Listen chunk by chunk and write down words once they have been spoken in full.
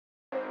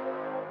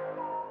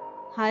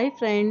Hi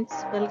friends,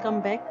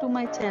 welcome back to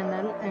my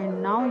channel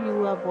and now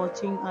you are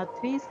watching a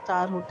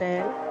 3-star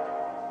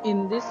hotel.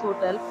 In this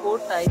hotel, 4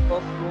 type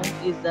of room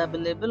is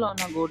available on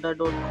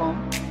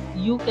agoda.com.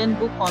 You can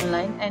book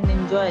online and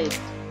enjoy it.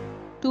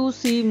 To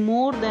see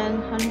more than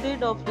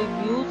 100 of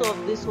reviews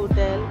of this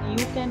hotel,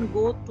 you can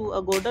go to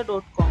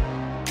agoda.com.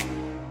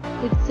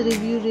 Its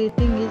review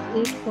rating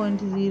is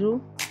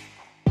 8.0.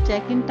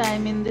 Check-in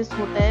time in this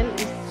hotel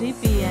is 3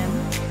 p.m.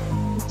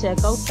 The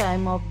checkout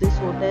time of this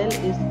hotel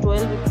is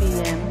 12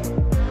 p.m.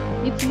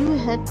 If you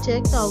have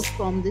checked out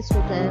from this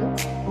hotel,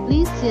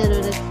 please share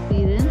your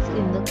experience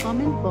in the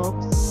comment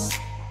box.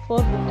 For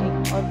booking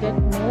or get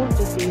more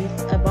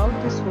details about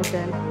this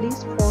hotel,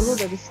 please follow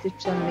the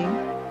description link.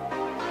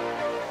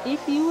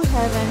 If you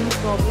have any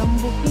problem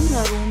booking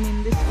a room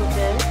in this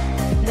hotel,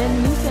 then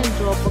you can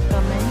drop a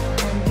comment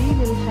and we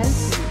will help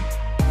you.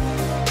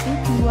 If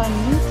you are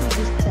new to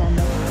this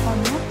channel or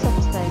not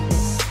subscribed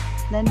yet,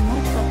 then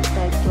must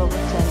subscribe to our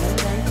channel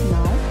right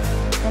now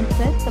and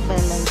press the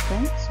bell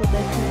icon so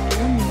that you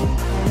don't miss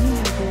any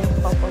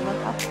video of our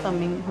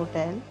upcoming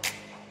hotel.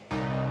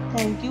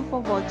 Thank you for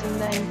watching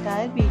the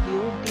entire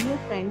video. Dear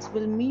friends,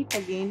 we'll meet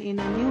again in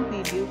a new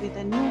video with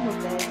a new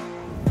hotel.